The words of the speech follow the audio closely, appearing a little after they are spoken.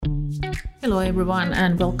Hello everyone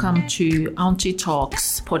and welcome to Auntie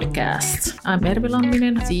Talks podcast. I'm Ervi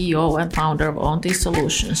Lamminen, CEO and founder of Auntie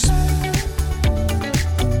Solutions.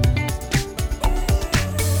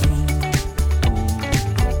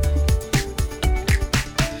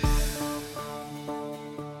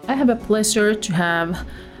 I have a pleasure to have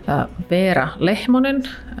Veera Lehmonen,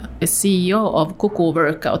 a CEO of Kuku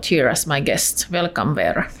Workout, here as my guest. Welcome,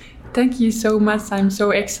 Veera. Thank you so much. I'm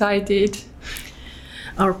so excited.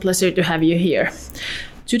 Our pleasure to have you here.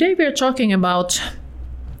 Today we're talking about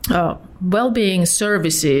well-being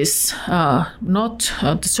services, not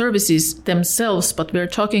the services themselves, but we're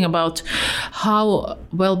talking about how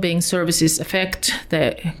well-being services affect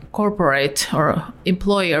the corporate or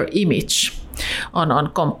employer image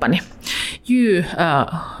on company. You,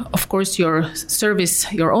 of course, your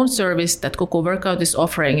own service that Kuku Workout is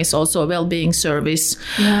offering is also a well-being service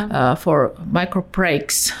for micro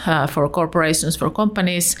breaks for corporations, for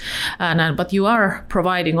companies, but you are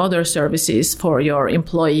providing other services for your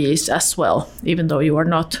employees as well, even though you are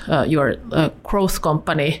not you're a growth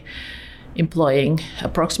company employing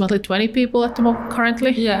approximately 20 people at the moment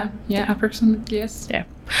currently. Yeah, approximately, yes. Yeah.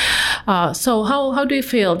 So how do you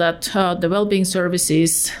feel that the well-being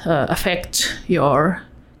services affect your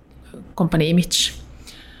company image?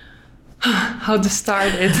 How to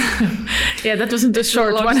start it? Yeah, that wasn't a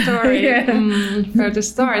short long one. Story. Where to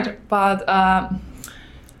start? But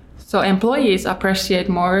so employees appreciate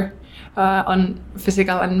more on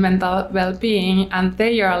physical and mental well-being, and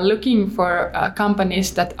they are looking for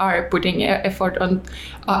companies that are putting effort on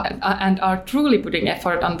and are truly putting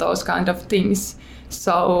effort on those kind of things.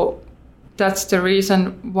 So that's the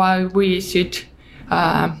reason why we should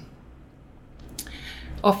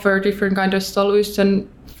offer different kind of solution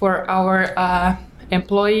for our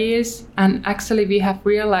employees. And actually, we have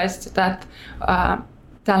realized that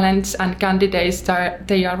talents and candidates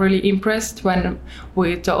they are really impressed when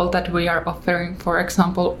we told that we are offering, for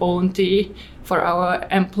example, own tea for our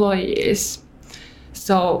employees.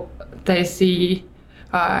 So they see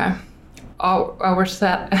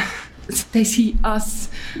they see us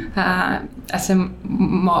as a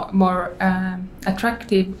more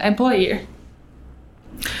attractive employer.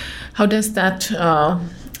 How does that?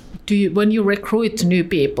 When you recruit new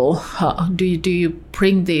people, do you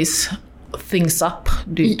bring these things up?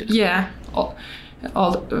 Yeah,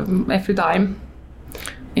 every time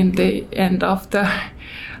in the end of the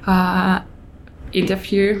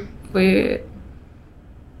interview, we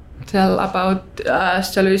tell about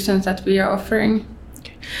solutions that we are offering.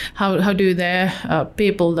 How do the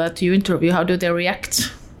people that you interview, how do they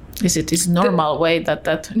react? Is it normal way that?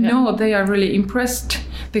 Yeah. No, they are really impressed,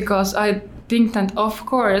 because I think that of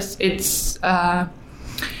course it's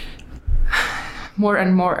more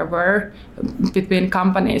and more aware between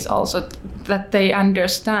companies also that they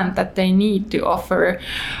understand that they need to offer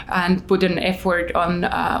and put an effort on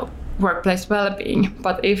workplace well-being.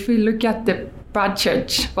 But if we look at the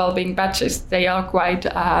well-being budgets, they are quite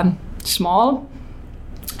small.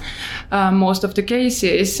 Most of the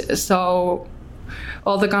cases, so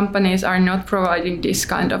all the companies are not providing this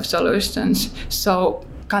kind of solutions. So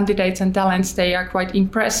candidates and talents, they are quite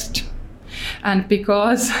impressed. And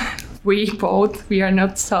because we are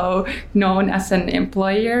not so known as an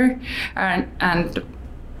employer, and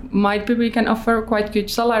might be we can offer quite good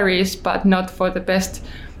salaries, but not for the best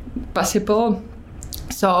possible.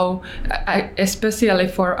 So especially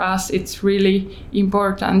for us, it's really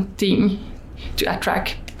important thing to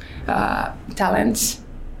attract talents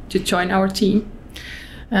to join our team.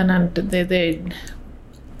 And they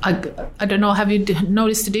I don't know, have you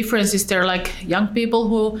noticed the difference? Is there like young people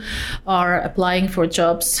who are applying for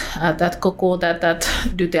jobs at Kuku that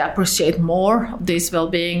do they appreciate more of these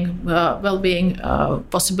well-being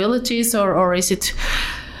possibilities, or is it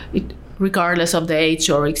regardless of the age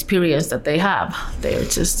or experience that they have, they're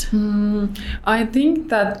just... I think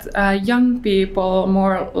that young people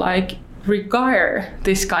more like regard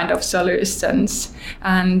this kind of solutions,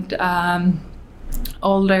 and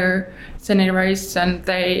older generation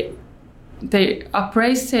they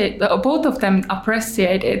appreciate, both of them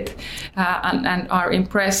appreciate it and are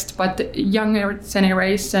impressed, but the younger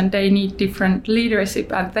generation, they need different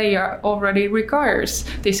leadership, and they are already requires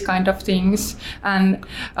this kind of things, and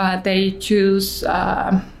they choose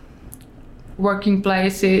working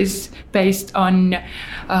places based on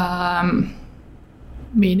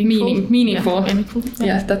meaningful.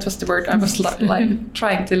 Yes, that was the word I was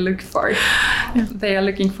trying to look for. Yeah. They are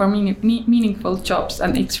looking for meaningful jobs,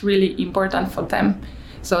 and it's really important for them.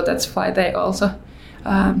 So that's why they also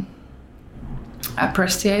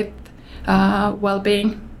appreciate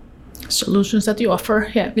well-being solutions that you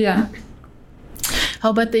offer. Yeah. How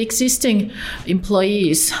about the existing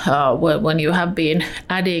employees? When you have been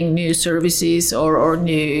adding new services or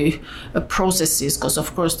new processes, because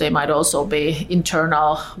of course they might also be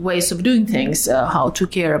internal ways of doing things, how to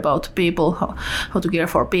care about people, how to care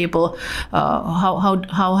for people.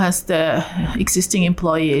 How has the existing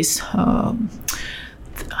employees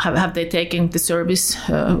have they taken the service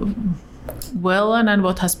well, and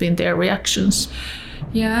what has been their reactions?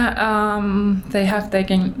 Yeah, they have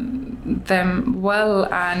taken them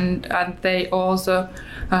well, and they also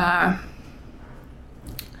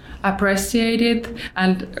appreciate it,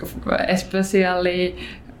 and especially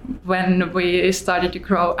when we started to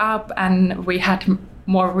grow up and we had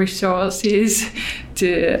more resources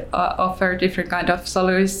to offer different kind of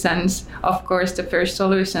solutions. Of course, the first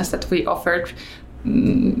solutions that we offered,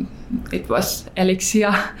 it was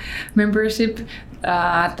Elixia membership.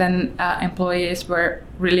 Then employees were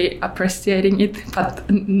really appreciating it, but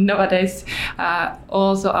nowadays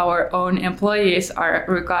also our own employees are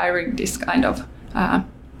requiring this kind of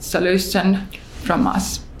solution from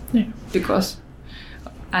us. Yeah. Because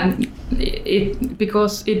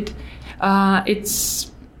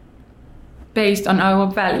it's based on our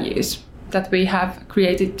values that we have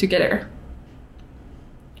created together.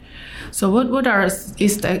 So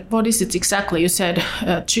what is it exactly? You said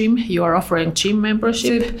gym. You are offering gym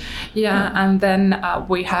membership. Yeah, and then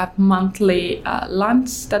we have monthly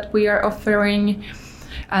lunch that we are offering,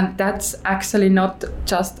 and that's actually not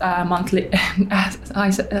just monthly,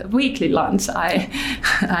 weekly lunch. I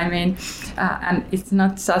mean, and it's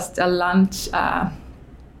not just a lunch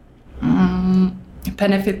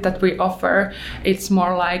benefit that we offer. It's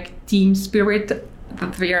more like team spirit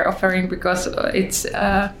that we are offering, because it's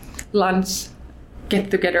lunch get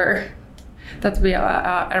together that we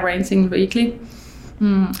are arranging weekly.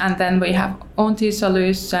 And then we have ONT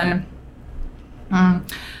solution.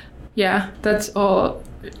 Yeah, that's all,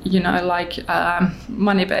 like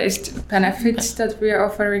money-based benefits that we are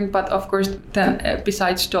offering. But of course, then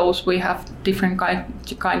besides those, we have different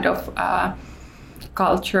kind of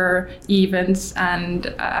culture events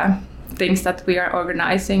and things that we are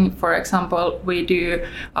organizing. For example, we do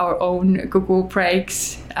our own Kuku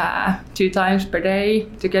breaks 2 times per day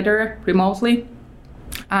together remotely.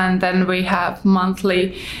 And then we have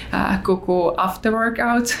monthly Kuku after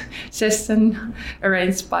workout session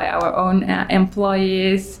arranged by our own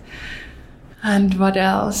employees. And what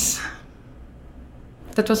else?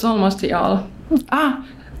 That was almost all.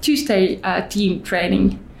 Tuesday team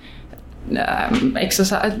training,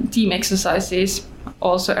 team exercises,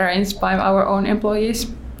 also arranged by our own employees.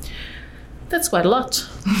 That's quite a lot.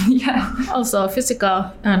 Yeah. Also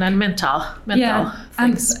physical and mental yeah.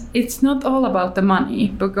 things. And it's not all about the money,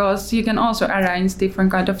 because you can also arrange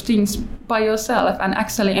different kind of things by yourself, and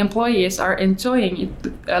actually employees are enjoying it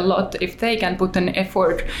a lot if they can put an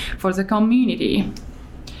effort for the community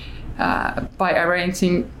by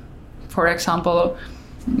arranging, for example,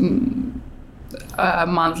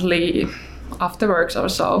 monthly afterworks or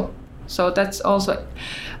so. So that's also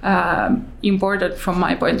important from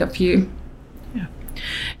my point of view.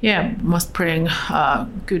 Yeah, must bring a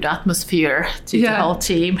good atmosphere to the whole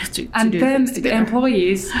team to and do then things together. The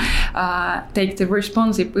employees take the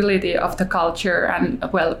responsibility of the culture and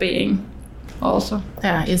well-being also.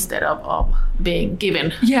 Yeah, instead of being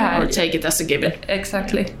given or take it as a given.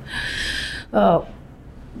 Exactly.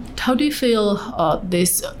 How do you feel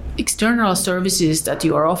these external services that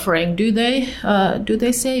you are offering? Do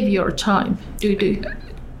they save your time?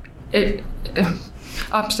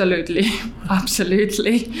 Absolutely,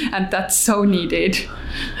 and that's so needed.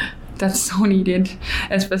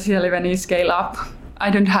 Especially when you scale up. I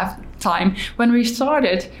don't have time. When we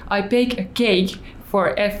started, I baked a cake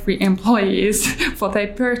for every employees for their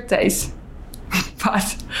birthdays.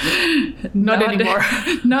 But not anymore.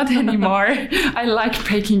 Not anymore. I like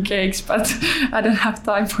baking cakes, but I don't have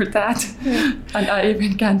time for that. Yeah. And I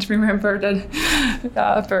even can't remember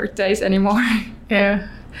the birthdays anymore.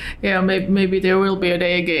 Yeah, maybe there will be a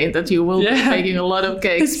day again that you will be making a lot of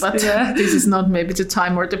cakes, but this is not maybe the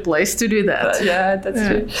time or the place to do that. That's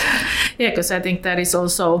true. Yeah, because I think that is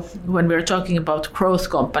also when we're talking about growth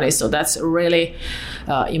companies, so that's a really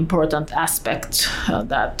important aspect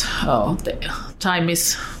that the time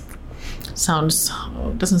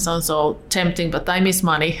doesn't sound so tempting, but time is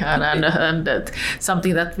money, and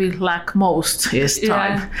something that we lack most is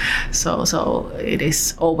time. Yeah. So it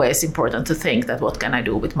is always important to think that what can I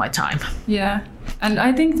do with my time? Yeah, and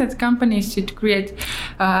I think that companies should create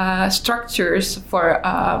structures for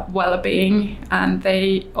well-being, and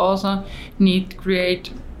they also need to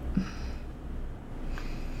create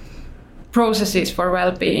processes for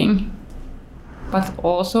well-being. but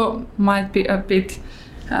also might be a bit.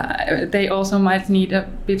 They also might need a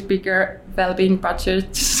bit bigger well-being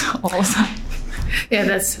budgets also. Yeah,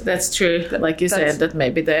 that's true. Like you said, that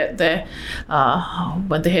maybe the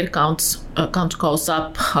when the headcount count goes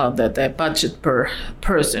up, the budget per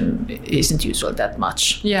person isn't usually that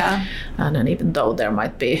much. Yeah, and even though there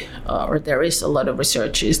might be or there is a lot of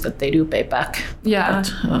researches that they do pay back. Yeah,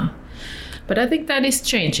 but I think that is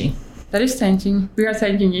changing. That is changing. We are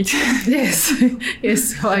changing it. Yes,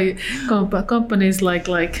 yes. Why companies like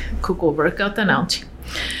Kuku Workout and Auntie.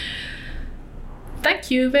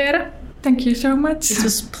 Thank you, Veera. Thank you so much. It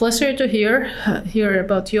was a pleasure to hear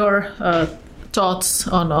about your thoughts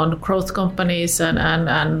on growth companies and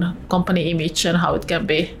company image and how it can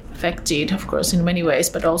be affected, of course, in many ways,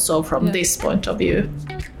 but also from this point of view.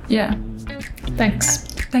 Yeah. Thanks.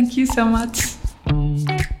 Thank you so much.